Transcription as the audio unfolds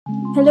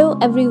Hello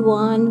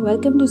everyone,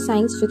 welcome to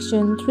Science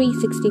Fiction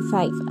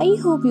 365. I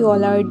hope you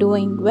all are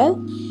doing well.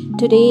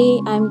 Today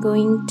I'm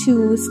going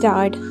to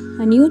start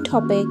a new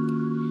topic.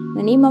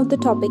 The name of the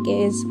topic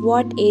is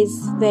What is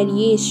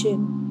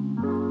Variation?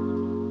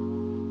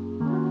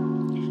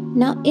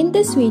 Now in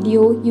this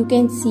video you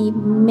can see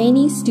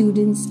many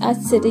students are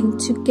sitting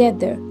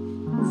together.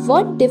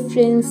 What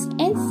difference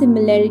and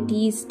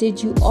similarities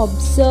did you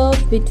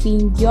observe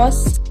between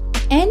yours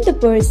and the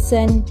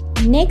person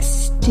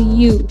next to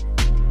you?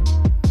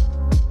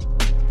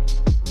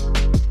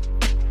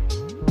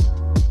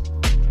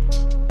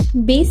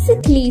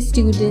 Basically,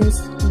 students,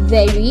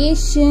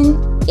 variation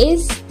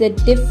is the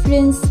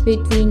difference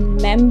between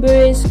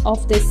members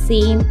of the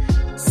same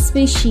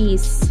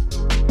species.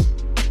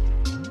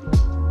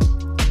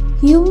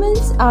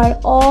 Humans are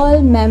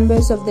all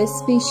members of the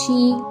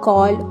species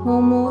called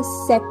Homo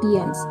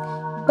sapiens,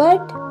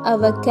 but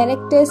our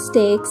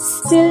characteristics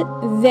still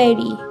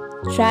vary.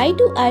 Try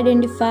to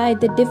identify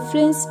the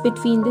difference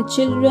between the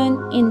children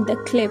in the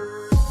clip.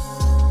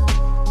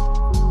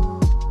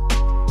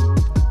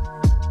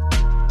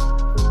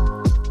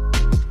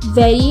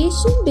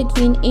 Variation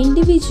between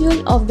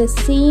individuals of the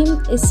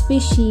same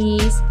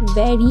species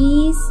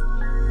varies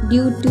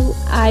due to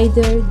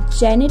either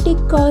genetic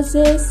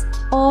causes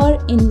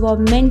or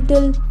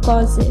environmental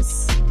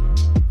causes.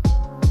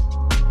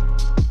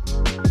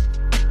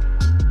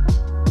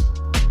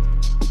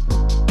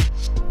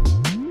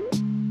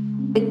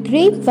 The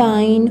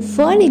grapevine,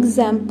 for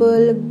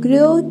example,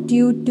 grew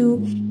due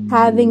to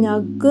having a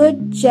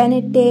good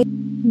genetic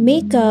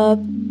makeup,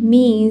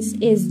 means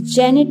its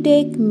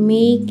genetic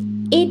make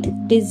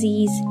it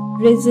disease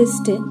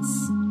resistance.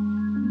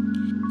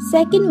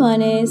 Second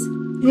one is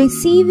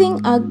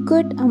receiving a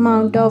good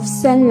amount of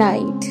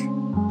sunlight.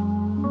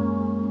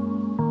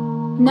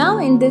 Now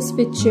in this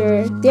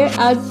picture there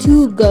are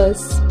two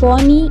girls,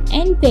 Bonnie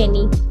and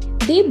Penny.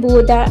 They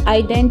both are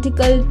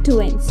identical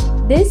twins.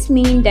 This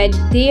means that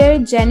their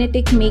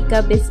genetic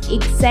makeup is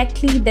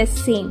exactly the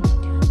same.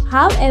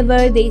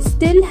 However, they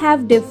still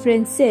have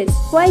differences.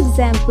 For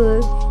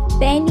example,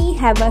 Penny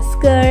have a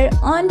scar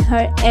on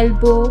her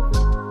elbow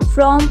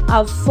from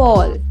a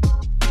fall.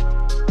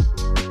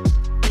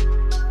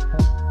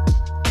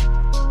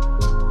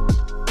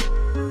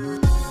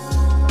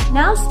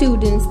 Now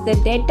students, the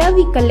data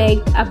we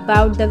collect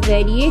about the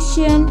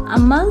variation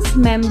amongst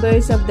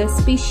members of the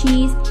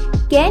species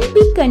can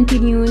be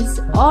continuous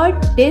or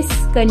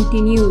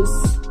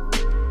discontinuous.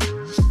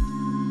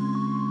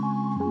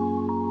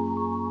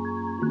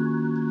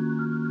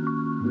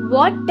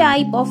 What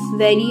type of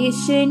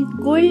variation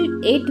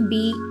could it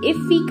be if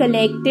we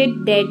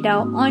collected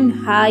data on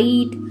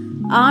height,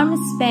 arm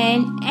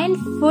span and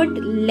foot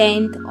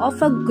length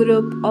of a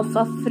group of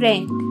a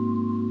friend?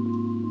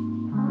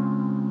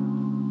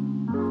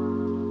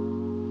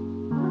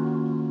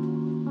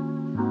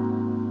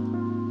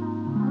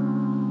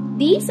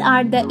 These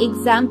are the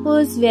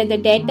examples where the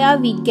data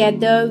we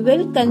gather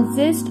will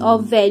consist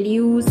of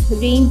values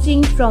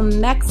ranging from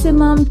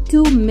maximum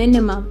to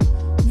minimum.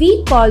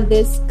 We call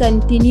this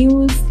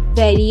continuous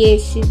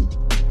variation.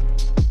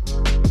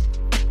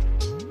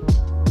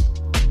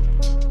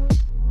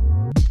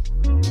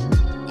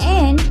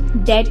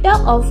 And data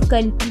of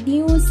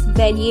continuous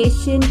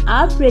variation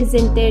are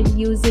presented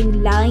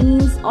using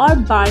lines or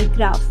bar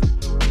graph.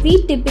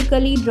 We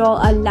typically draw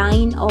a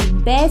line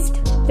of best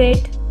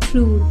fit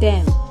through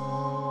them.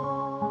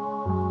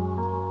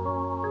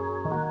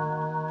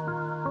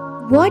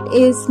 What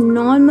is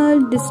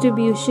normal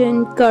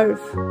distribution curve?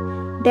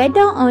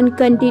 Data on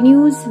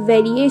continuous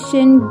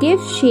variation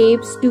gives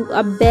shapes to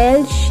a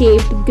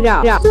bell-shaped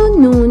graph, also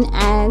known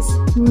as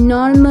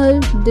normal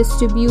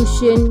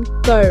distribution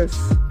curve.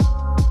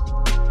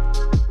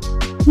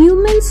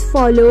 Humans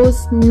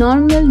follows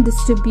normal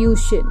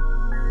distribution.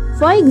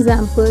 For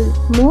example,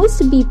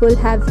 most people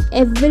have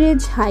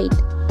average height,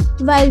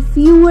 while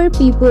fewer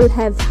people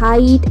have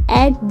height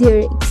at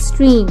their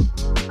extreme.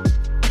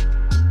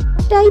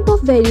 Type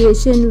of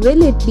variation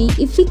will it be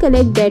if we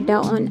collect data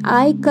on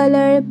eye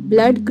color,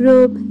 blood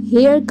group,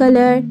 hair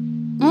color,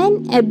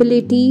 and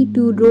ability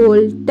to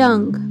roll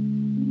tongue?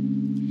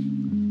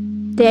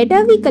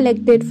 Data we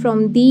collected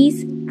from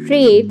these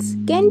traits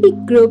can be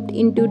grouped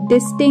into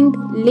distinct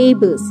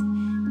labels.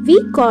 We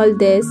call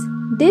this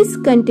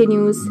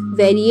discontinuous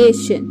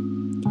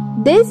variation.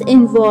 This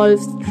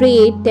involves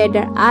traits that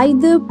are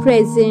either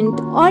present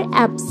or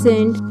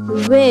absent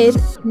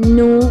with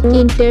no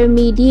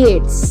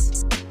intermediates.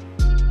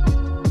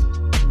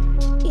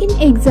 In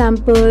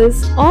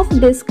examples of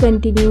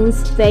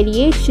discontinuous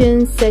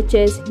variations such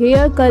as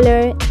hair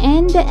color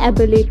and the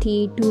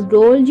ability to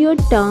roll your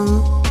tongue,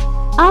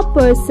 a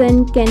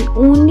person can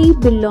only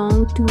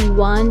belong to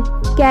one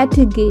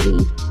category.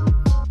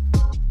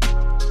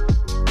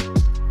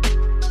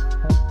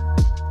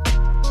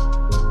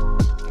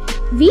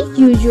 We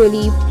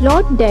usually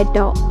plot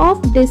data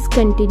of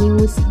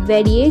discontinuous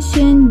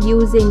variation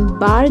using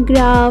bar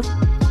graph.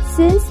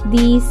 Since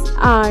these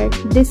are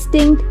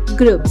distinct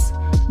groups,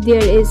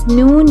 there is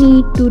no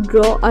need to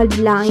draw a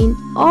line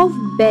of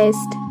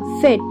best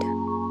fit.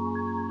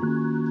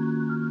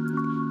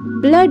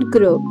 blood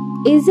group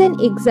is an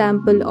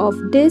example of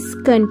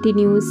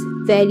discontinuous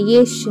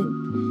variation.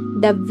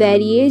 The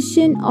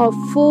variation of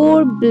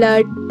 4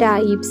 blood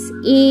types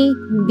A,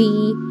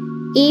 B,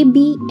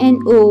 AB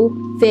and O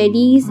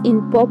varies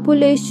in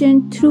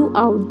population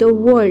throughout the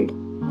world.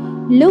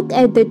 Look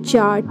at the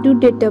chart to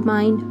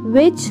determine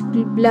which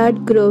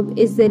blood group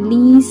is the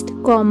least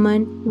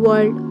common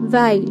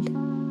worldwide.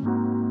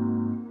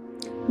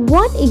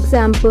 What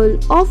example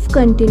of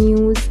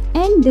continuous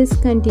and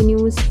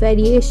discontinuous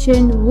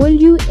variation will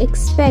you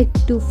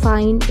expect to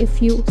find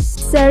if you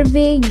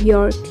survey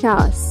your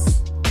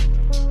class?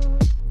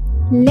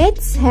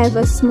 Let's have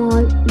a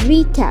small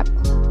recap.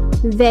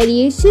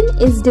 Variation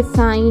is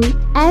defined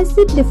as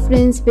the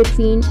difference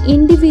between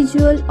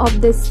individuals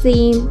of the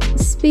same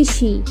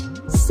species.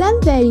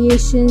 Some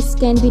variations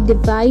can be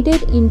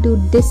divided into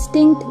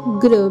distinct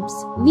groups.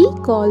 We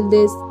call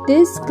this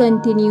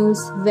discontinuous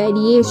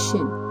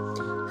variation.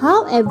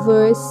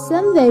 However,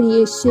 some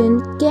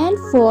variation can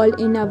fall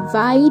in a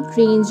wide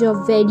range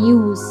of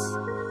values.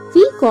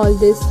 We call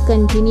this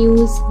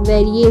continuous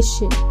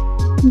variation.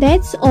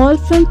 That's all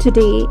from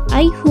today.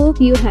 I hope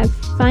you have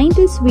found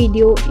this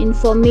video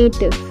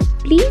informative.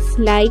 Please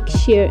like,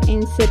 share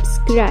and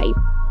subscribe.